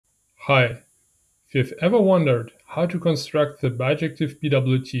Hi, if you've ever wondered how to construct the bijective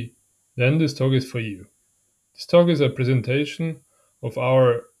BWT, then this talk is for you. This talk is a presentation of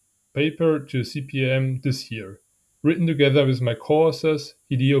our paper to CPM this year, written together with my co-authors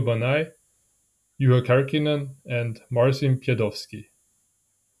Hideo Banai, Juha Karkinen, and Marcin Piadowski.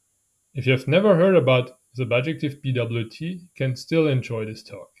 If you have never heard about the bijective BWT, you can still enjoy this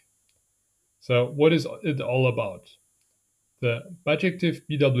talk. So what is it all about? The bijective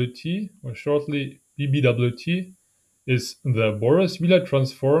BWT, or shortly BBWT, is the Burrows-Wheeler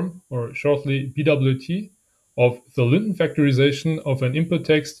transform, or shortly BWT, of the Linton factorization of an input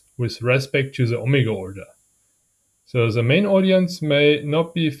text with respect to the omega order. So the main audience may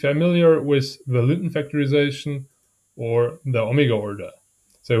not be familiar with the Linton factorization or the omega order.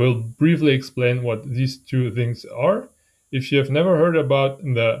 So I will briefly explain what these two things are. If you have never heard about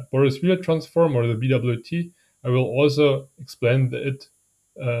the Burrows-Wheeler transform or the BWT, I will also explain it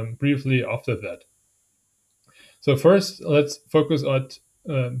briefly after that. So first, let's focus on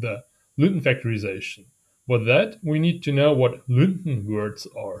the Linton factorization. For that, we need to know what Linton words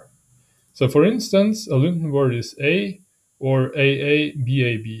are. So for instance, a Linton word is A or AA,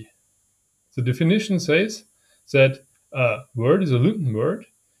 BAB. The definition says that a word is a Linton word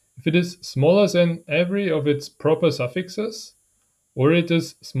if it is smaller than every of its proper suffixes, or it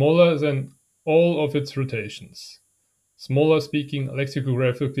is smaller than all of its rotations. Smaller speaking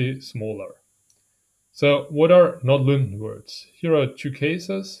lexicographically smaller. So what are not Linton words? Here are two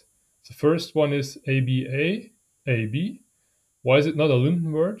cases. The first one is ABA, AB. Why is it not a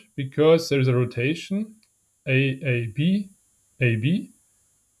Linton word? Because there is a rotation, AAB, AB,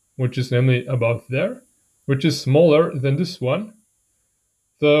 which is namely about there, which is smaller than this one,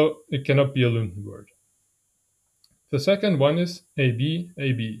 so it cannot be a Linton word. The second one is AB,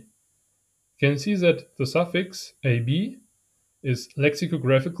 AB. You can see that the suffix AB is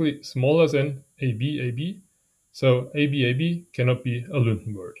lexicographically smaller than AB, AB, so AB, AB cannot be a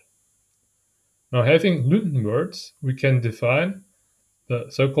Linton word. Now, having Linton words, we can define the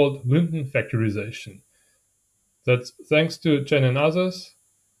so-called Linton factorization. That's thanks to Chen and others,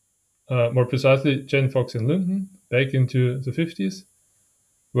 more precisely Chen, Fox, and Linton, back into the 50s,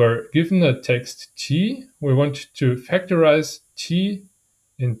 where given a text T, we want to factorize T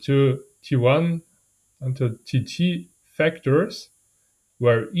into T1 until TT factors,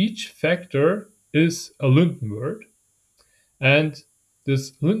 where each factor is a Linton word. And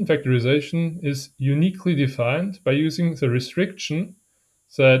this Linton factorization is uniquely defined by using the restriction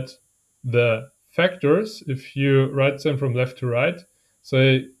that the factors, if you write them from left to right, so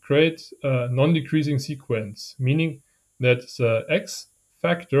they create a non-decreasing sequence, meaning that the x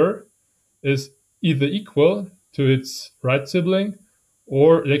factor is either equal to its right sibling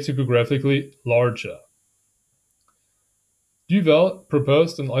or lexicographically larger. Duval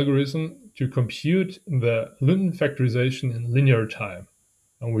proposed an algorithm to compute the Linton factorization in linear time,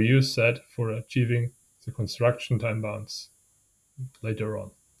 and we use that for achieving the construction time bounds later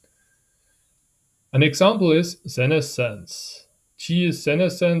on. An example is senescence. T is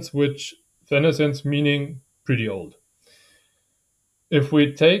senescence, which senescence meaning pretty old. If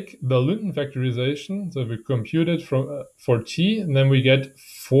we take the Linton factorization, so we compute it for T, and then we get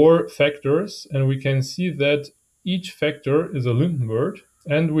 4 factors, and we can see that each factor is a Linton word,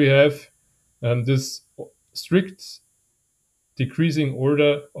 and we have this strict decreasing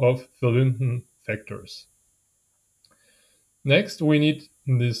order of the Linton factors. Next, we need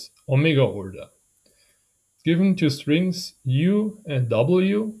this omega order. Given two strings U and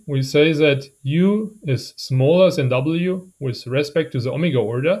W, we say that U is smaller than W with respect to the omega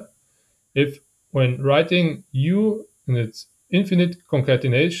order if, when writing U in its infinite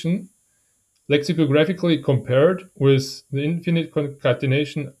concatenation, lexicographically compared with the infinite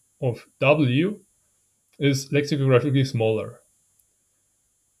concatenation of W, is lexicographically smaller.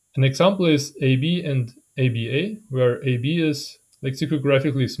 An example is AB and ABA, where AB is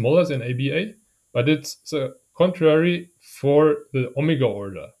lexicographically smaller than ABA, but it's the contrary for the omega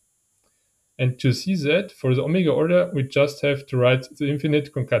order. And to see that, for the omega order, we just have to write the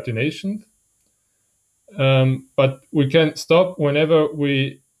infinite concatenation. But we can stop whenever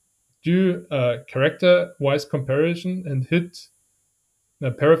we do a character-wise comparison and hit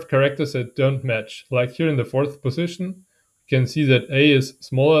a pair of characters that don't match. Like here in the 4th position, you can see that A is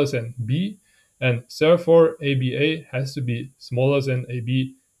smaller than B, and therefore ABA has to be smaller than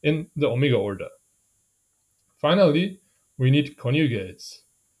AB in the omega order. Finally, we need conjugates.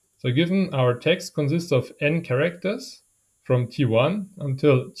 So given our text consists of n characters from T1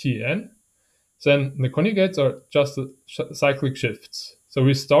 until Tn, then the conjugates are just cyclic shifts. So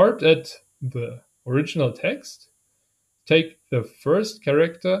we start at the original text, take the first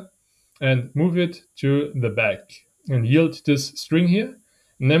character, and move it to the back and yield this string here.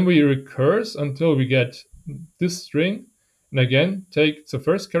 And then we recurse until we get this string, and again take the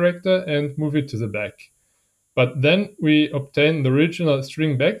first character and move it to the back. But then we obtain the original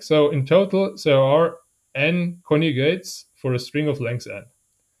string back. So in total, there are n conjugates for a string of length n.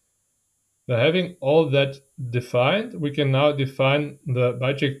 Now, having all that defined, we can now define the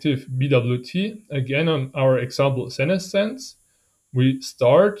bijective BWT again on our example senescence. We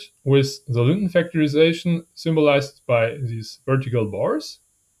start with the Linden factorization symbolized by these vertical bars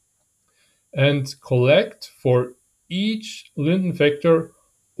and collect for each Linden factor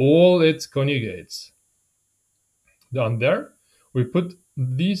all its conjugates. Down there, we put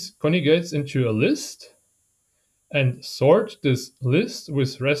these conjugates into a list and sort this list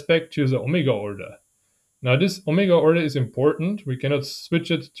with respect to the omega order. Now, this omega order is important. We cannot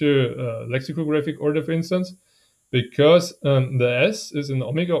switch it to lexicographic order, for instance, because the S is in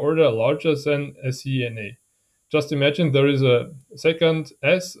omega order larger than SE and A. Just imagine there is a second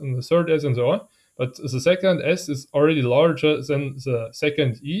S and the third S and so on, but the second S is already larger than the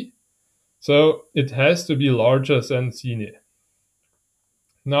second E, so it has to be larger than Cine.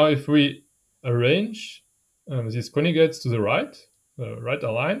 Now, if we arrange these conjugates to the right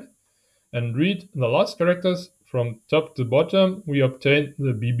align, and read the last characters from top to bottom, we obtain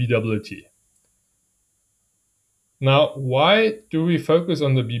the BBWT. Now, why do we focus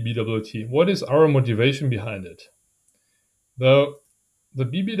on the BBWT? What is our motivation behind it? The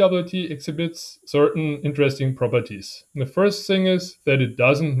BBWT exhibits certain interesting properties. The first thing is that it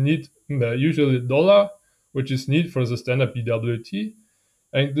doesn't need the usual dollar, which is needed for the standard BWT.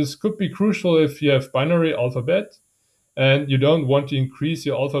 And this could be crucial if you have binary alphabet and you don't want to increase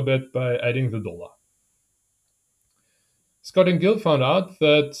your alphabet by adding the dollar. Scott and Gill found out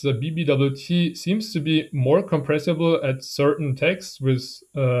that the BBWT seems to be more compressible at certain texts with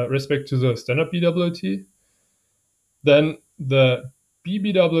respect to the standard BWT. Then the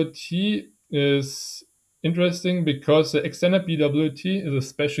BBWT is interesting because the extended BWT is a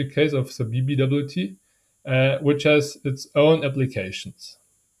special case of the BBWT, which has its own applications.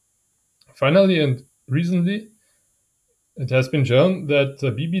 Finally, and recently, it has been shown that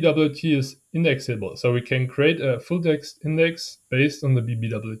the BBWT is indexable, so we can create a full text index based on the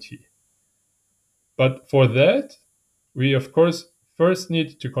BBWT. But for that, we of course first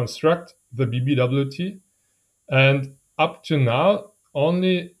need to construct the BBWT, and up to now,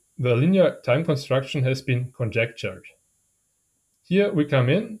 only the linear time construction has been conjectured. Here we come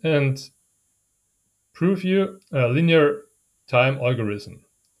in and prove you a linear time algorithm.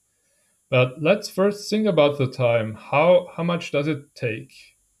 But let's first think about the time. How much does it take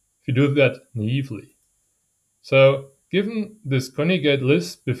if you do that naively? So given this conjugate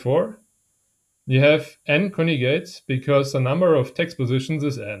list before, you have n conjugates because the number of text positions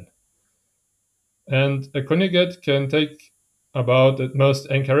is n. And a conjugate can take about at most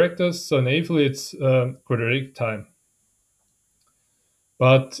n characters, so naively it's quadratic time.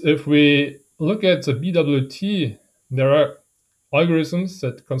 But if we look at the BWT, there are algorithms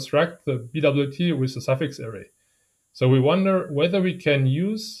that construct the BWT with a suffix array. So we wonder whether we can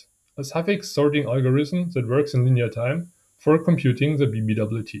use a suffix sorting algorithm that works in linear time for computing the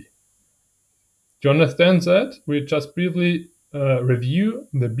BBWT. To understand that, we just briefly review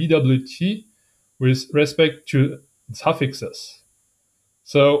the BWT with respect to suffixes.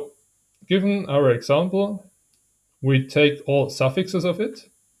 So given our example, we take all suffixes of it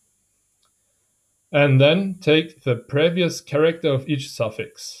and then take the previous character of each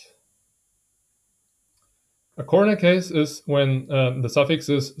suffix. A corner case is when the suffix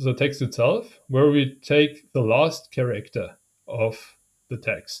is the text itself, where we take the last character of the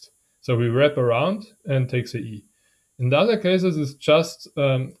text. So we wrap around and take the E. In the other cases, it's just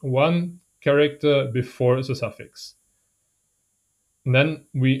one character before the suffix. And then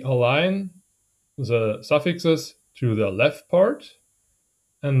we align the suffixes to the left part,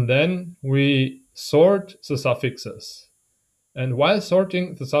 and then we sort the suffixes. And while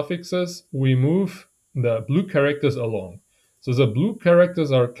sorting the suffixes, we move the blue characters along. So the blue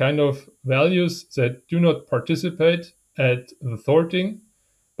characters are kind of values that do not participate at the sorting,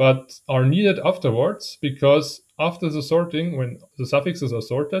 but are needed afterwards, because after the sorting, when the suffixes are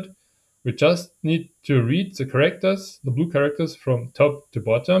sorted, we just need to read the characters, the blue characters from top to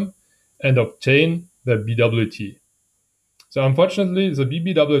bottom, and obtain the BWT. So unfortunately, the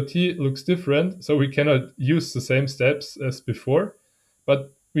BBWT looks different, so we cannot use the same steps as before,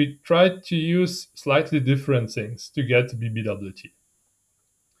 but we tried to use slightly different things to get the BBWT.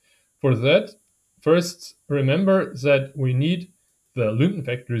 For that, first remember that we need the Linden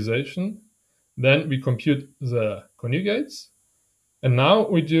factorization, then we compute the conjugates, And now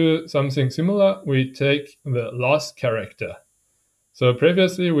we do something similar. We take the last character. So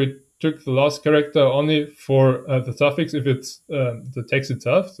previously we took the last character only for the suffix if it's the text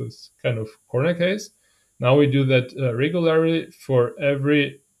itself, so it's kind of corner case. Now we do that regularly for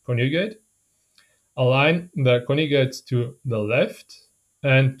every conjugate. Align the conjugates to the left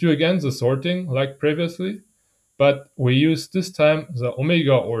and do again the sorting like previously, but we use this time the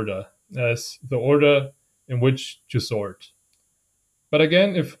omega order as the order in which to sort. But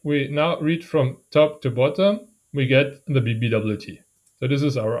again, if we now read from top to bottom, we get the BBWT. So this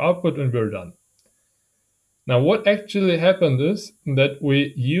is our output and we're done. Now what actually happened is that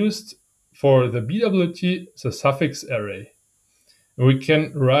we used for the BWT the suffix array. We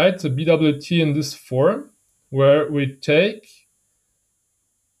can write the BWT in this form where we take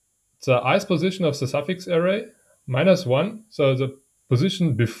the ith position of the suffix array, -1, so the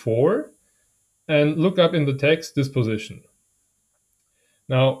position before, and look up in the text this position.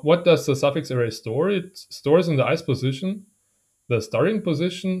 Now, what does the suffix array store? It stores in the ith position the starting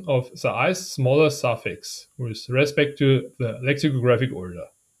position of the ith smallest suffix with respect to the lexicographic order.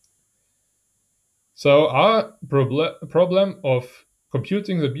 So our problem of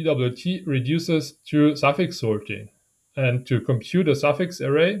computing the BWT reduces to suffix sorting. And to compute a suffix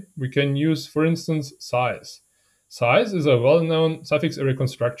array, we can use, for instance, size. Size is a well-known suffix array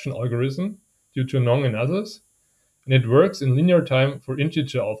construction algorithm due to Nong and others, and it works in linear time for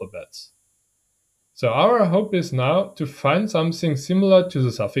integer alphabets. So our hope is now to find something similar to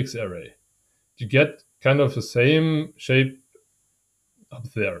the suffix array, to get kind of the same shape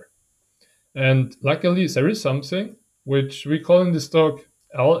up there. And luckily there is something which we call in this talk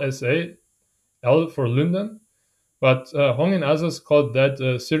LSA, L for Linden, but Hong and others called that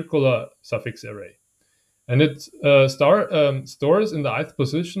a circular suffix array. And it stores in the ith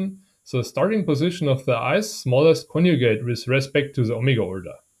position the starting position of the ith smallest conjugate with respect to the omega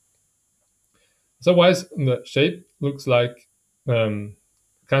order. Otherwise, the shape looks like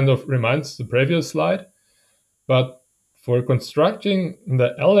kind of reminds the previous slide, but for constructing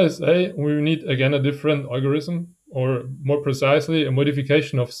the LSA, we need again a different algorithm, or more precisely, a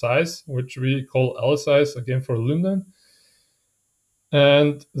modification of size, which we call L size, again for Linden.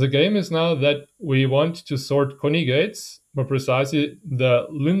 And the game is now that we want to sort conjugates, more precisely the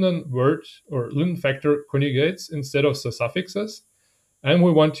Linden word or Linden factor conjugates instead of the suffixes. And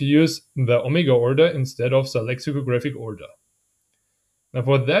we want to use the omega order instead of the lexicographic order. Now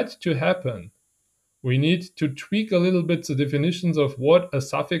for that to happen, we need to tweak a little bit the definitions of what a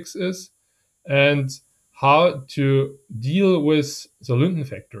suffix is and how to deal with the Linden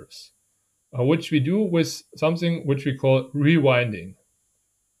factors, which we do with something which we call rewinding.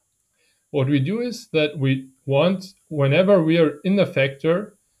 What we do is that we want, whenever we are in a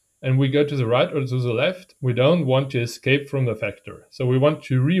factor and we go to the right or to the left, we don't want to escape from the factor. So we want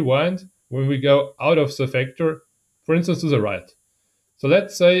to rewind when we go out of the factor, for instance, to the right. So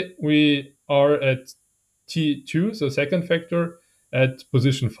let's say we are at T2, the second factor, at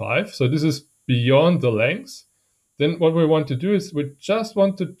position 5. So this is beyond the length. Then what we want to do is we just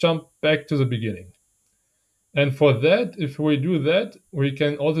want to jump back to the beginning. And for that, if we do that, we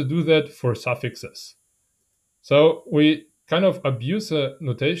can also do that for suffixes. So we kind of abuse a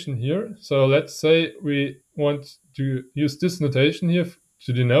notation here. So let's say we want to use this notation here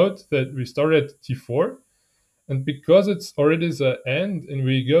to denote that we start at T4. And because it's already the end and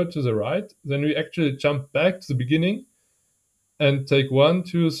we go to the right, then we actually jump back to the beginning and take 1,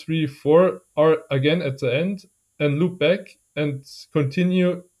 2, 3, 4, or again at the end, and loop back and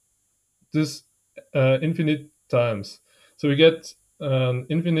continue this infinite times. So we get an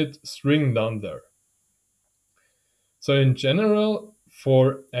infinite string down there. So in general,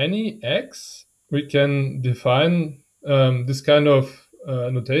 for any x, we can define this kind of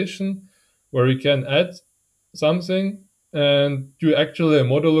notation where we can add something and do actually a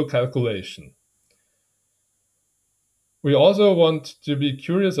modulo calculation. We also want to be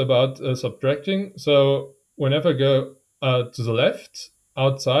curious about subtracting. So whenever I go to the left,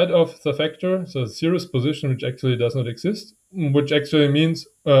 outside of the factor, so zeroth position, which actually does not exist, which actually means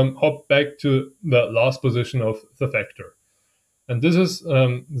hop back to the last position of the factor. And this is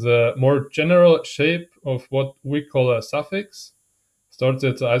the more general shape of what we call a suffix. Starts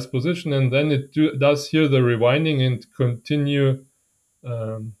at the ith position, and then it does here the rewinding and continue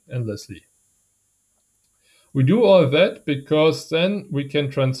endlessly. We do all that because then we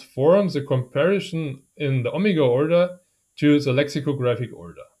can transform the comparison in the omega order to the lexicographic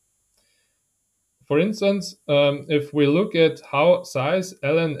order. For instance, if we look at how size,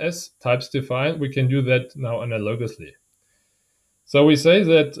 L and S types define, we can do that now analogously. So we say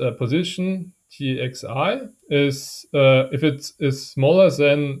that position txi is if it is smaller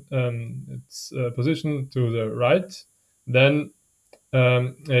than its position to the right, then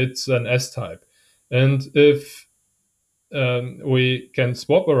it's an S type. And if we can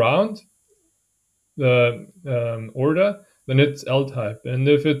swap around the order, then it's L type. And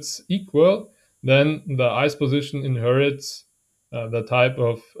if it's equal, then the i's position inherits the type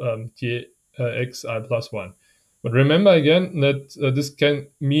of txi plus 1. But remember again that this can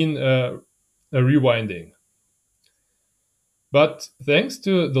mean a rewinding. But thanks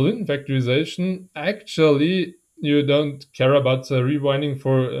to the Linden factorization, actually you don't care about the rewinding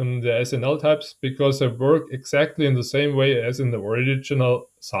for the S and L types because they work exactly in the same way as in the original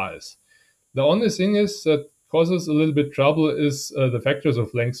size. The only thing is that causes a little bit trouble is the factors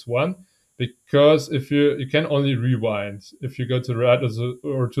of length 1, because if you can only rewind if you go to the right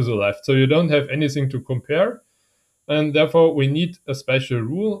or to the left, so you don't have anything to compare. And therefore, we need a special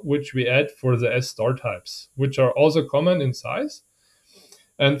rule which we add for the S star types, which are also common in size.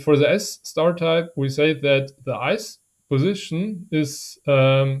 And for the S star type, we say that the i's position is,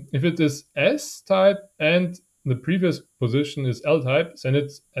 if it is S type and the previous position is L type, then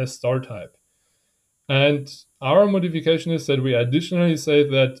it's S star type. And our modification is that we additionally say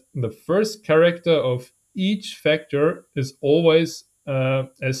that the first character of each factor is always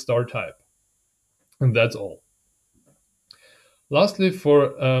S star type. And that's all. Lastly,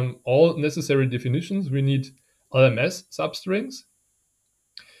 for all necessary definitions, we need LMS substrings.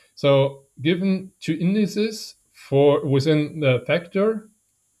 So given two indices for within the factor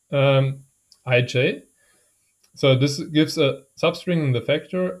ij, so this gives a substring in the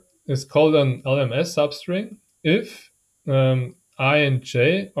factor is called an LMS substring if I and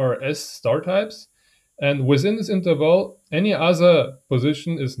j are S star types, and within this interval, any other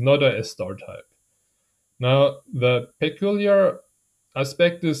position is not a S star type. Now, the peculiar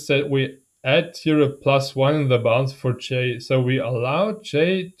aspect is that we add here a +1 in the bounds for j, so we allow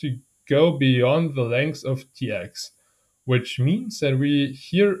j to go beyond the length of tx, which means that we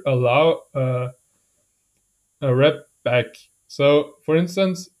here allow a wrap back. So, for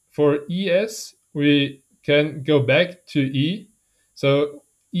instance, for ES, we can go back to E. So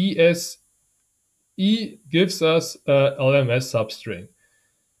ES E gives us a LMS substring.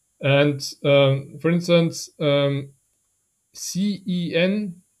 And for instance,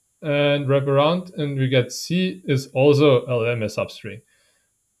 CEN and wrap around, and we get C is also LMS substring.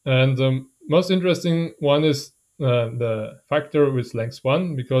 And the most interesting one is the factor with length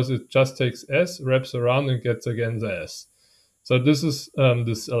 1, because it just takes S, wraps around, and gets again the S. So this is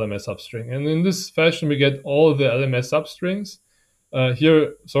this LMS substring. And in this fashion, we get all the LMS substrings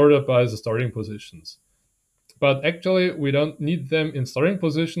here sorted by the starting positions. But actually, we don't need them in starting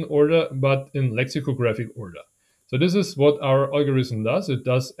position order, but in lexicographic order. So this is what our algorithm does. It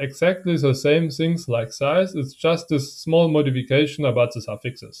does exactly the same things like size. It's just this small modification about the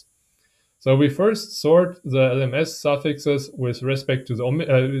suffixes. So we first sort the LMS suffixes with respect to the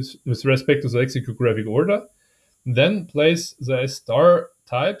lexicographic order, then place the star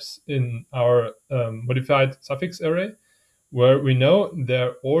types in our modified suffix array, where we know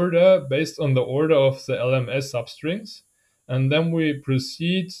their order based on the order of the LMS substrings. And then we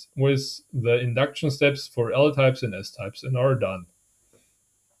proceed with the induction steps for L types and S types and are done.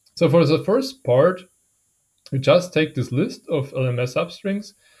 So for the first part, we just take this list of LMS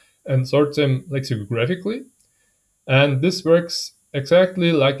substrings and sort them lexicographically. And this works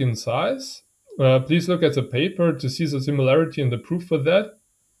exactly like in size. Please look at the paper to see the similarity and the proof for that.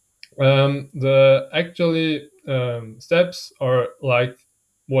 The actually steps are like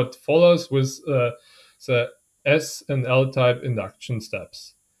what follows with the S and L type induction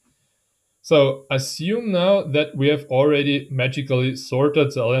steps. So assume now that we have already magically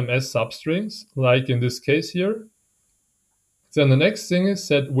sorted the LMS substrings, like in this case here. Then the next thing is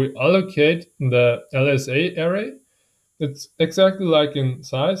that we allocate the LSA array. It's exactly like in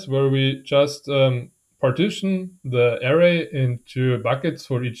size, where we just partition the array into buckets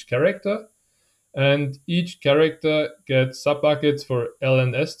for each character. And each character gets sub-buckets for L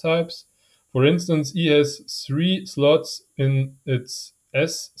and S types. For instance, E has 3 slots in its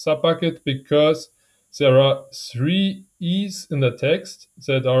S sub-bucket because there are 3 E's in the text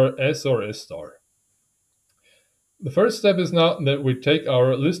that are S or S star. The first step is now that we take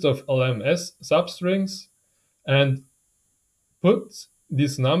our list of LMS substrings and put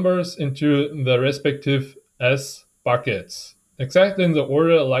these numbers into the respective S buckets, exactly in the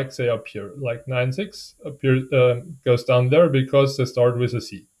order like they appear, like 9, 6 goes down there because they start with a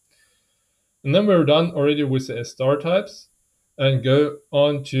C. And then we're done already with the S star types and go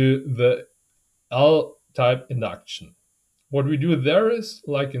on to the L type induction. what we do there is,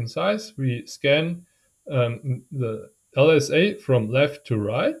 like in size, we scan the LSA from left to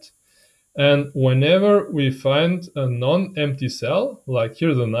right. And whenever we find a non-empty cell, like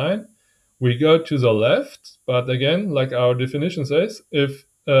here the 9, we go to the left. But again, like our definition says, if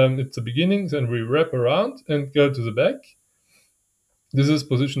it's the beginning, then we wrap around and go to the back. This is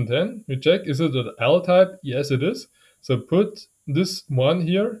position 10. We check, is it an L type? Yes, it is. So put this one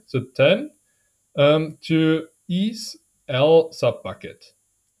here, the 10, to E's L subbucket,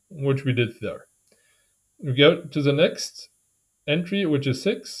 which we did there. We go to the next entry, which is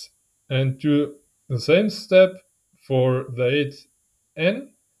 6, and do the same step for the 8n,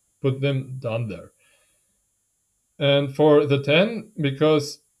 put them down there. And for the 10,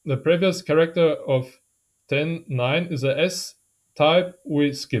 because the previous character of 10.9 is a S type,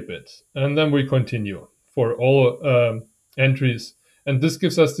 we skip it. And then we continue for all entries. And this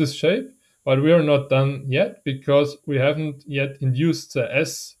gives us this shape, but we are not done yet because we haven't yet induced the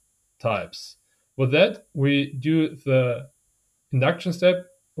S types. With that, we do the induction step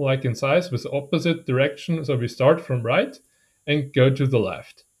like in size with the opposite direction. So we start from right and go to the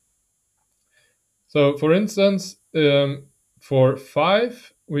left. So for instance, for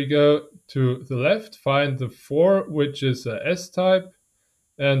 5, we go to the left, find the 4, which is a S type,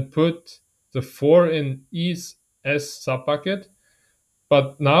 and put the 4 in E's S subbucket.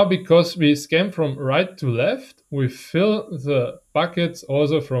 But now, because we scan from right to left, we fill the buckets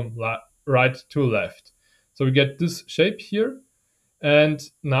also from right to left. So we get this shape here. And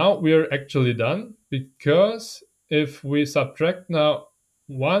now we are actually done, because if we subtract now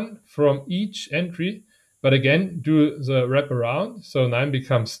 1 from each entry, but again do the wraparound, so 9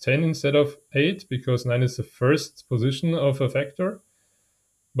 becomes 10 instead of 8, because 9 is the first position of a factor.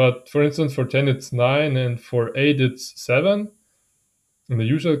 But for instance, for 10 it's 9, and for 8 it's 7 in the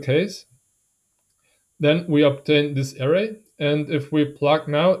usual case. Then we obtain this array, and if we plug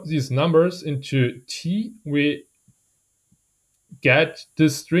now these numbers into T, we get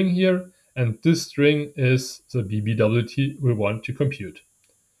this string here, and this string is the BBWT we want to compute.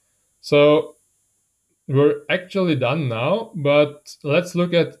 So we're actually done now, but let's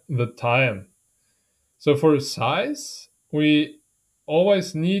look at the time. So for size, we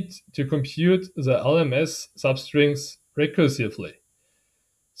always need to compute the LMS substrings recursively.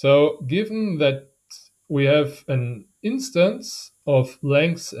 So given that we have an instance of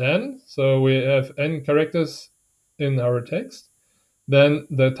length n, so we have n characters in our text, then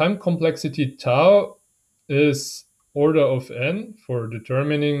the time complexity tau is order of n for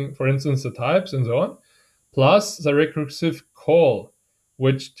determining, for instance, the types and so on, plus the recursive call,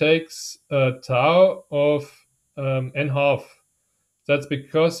 which takes a tau of n half. That's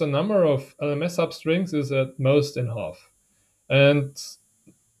because the number of LMS substrings is at most n half. And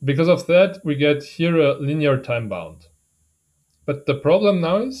because of that, we get here a linear time bound. But the problem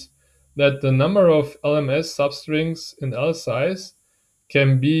now is that the number of LMS substrings in L size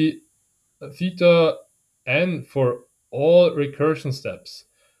can be theta n for all recursion steps.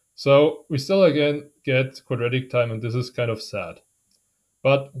 So we still again get quadratic time, and this is kind of sad.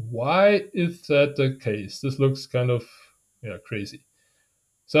 But why is that the case? This looks kind of crazy.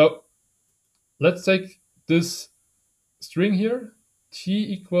 So let's take this string here. T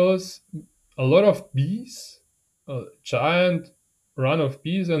equals a lot of b's, a giant run of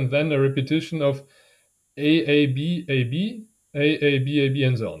b's, and then a repetition of a, b, a, b, a, b, a, b,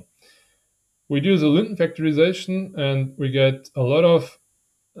 and so on. We do the Linden factorization, and we get a lot of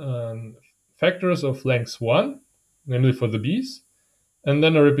factors of length 1, namely for the b's, and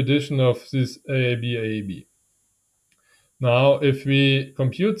then a repetition of this AAB, AAB. Now, if we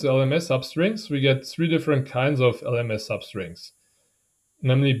compute the LMS substrings, we get 3 different kinds of LMS substrings,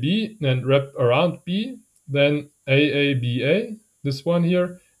 namely B and wrap around B, then AABA, this one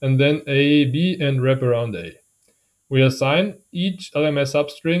here, and then AAB and wrap around A. We assign each LMS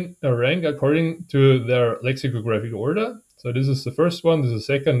substring a rank according to their lexicographic order. So this is the first one, this is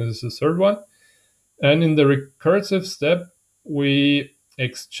the second, this is the third one. And in the recursive step, we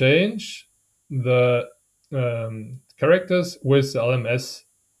exchange the characters with the LMS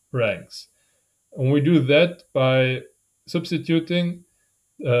ranks. And we do that by substituting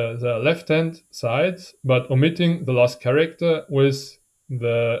the left-hand side, but omitting the last character with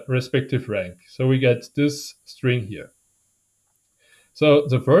the respective rank. So we get this string here. So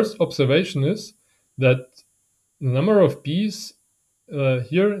the first observation is that the number of b's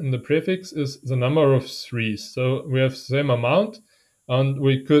here in the prefix is the number of 3s. So we have the same amount, and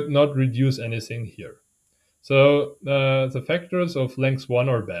we could not reduce anything here. So the factors of length 1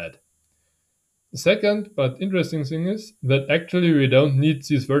 are bad. The second but interesting thing is that actually we don't need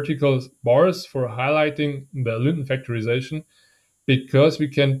these vertical bars for highlighting the Linton factorization, because we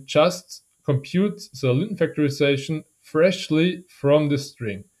can just compute the Linton factorization freshly from the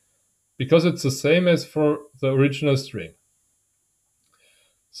string, because it's the same as for the original string.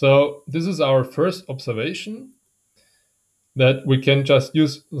 So this is our first observation, that we can just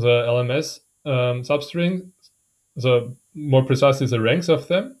use the LMS substring, the more precisely the ranks of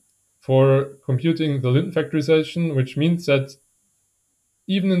them, for computing the Linton factorization, which means that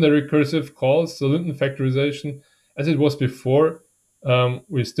even in the recursive calls, the Linton factorization, as it was before,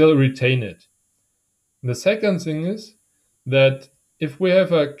 we still retain it. The second thing is that if we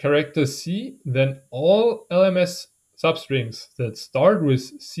have a character C, then all LMS substrings that start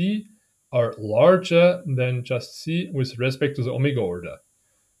with C are larger than just C with respect to the omega order.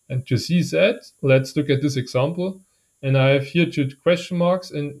 And to see that, let's look at this example. And I have here two question marks,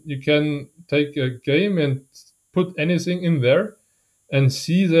 and you can take a game and put anything in there and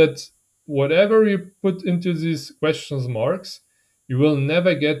see that whatever you put into these question marks, you will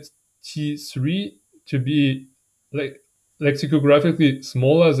never get T3 to be lexicographically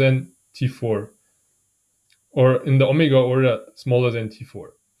smaller than T4, or in the omega order smaller than T4.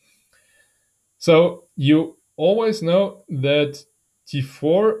 So you always know that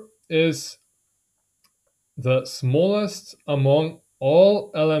T4 is the smallest among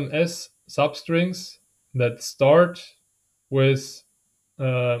all LMS substrings that start with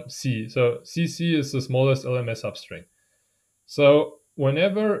C. So CC is the smallest LMS substring. So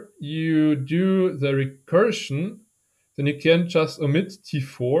whenever you do the recursion, then you can just omit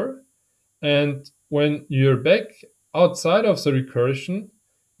T4. And when you're back outside of the recursion,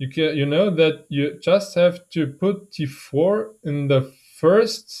 you know that you just have to put T4 in the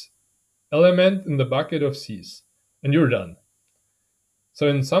first element in the bucket of C's, and you're done. So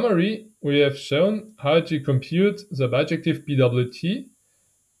in summary, we have shown how to compute the bijective BWT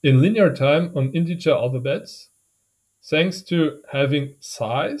in linear time on integer alphabets, thanks to having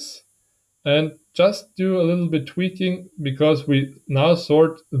size, and just do a little bit tweaking, because we now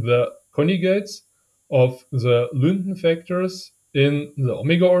sort the conjugates of the Linton factors in the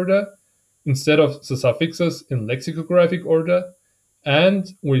omega order instead of the suffixes in lexicographic order,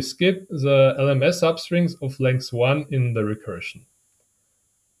 and we skip the LMS substrings of length 1 in the recursion.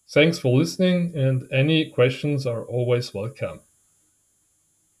 Thanks for listening, and any questions are always welcome.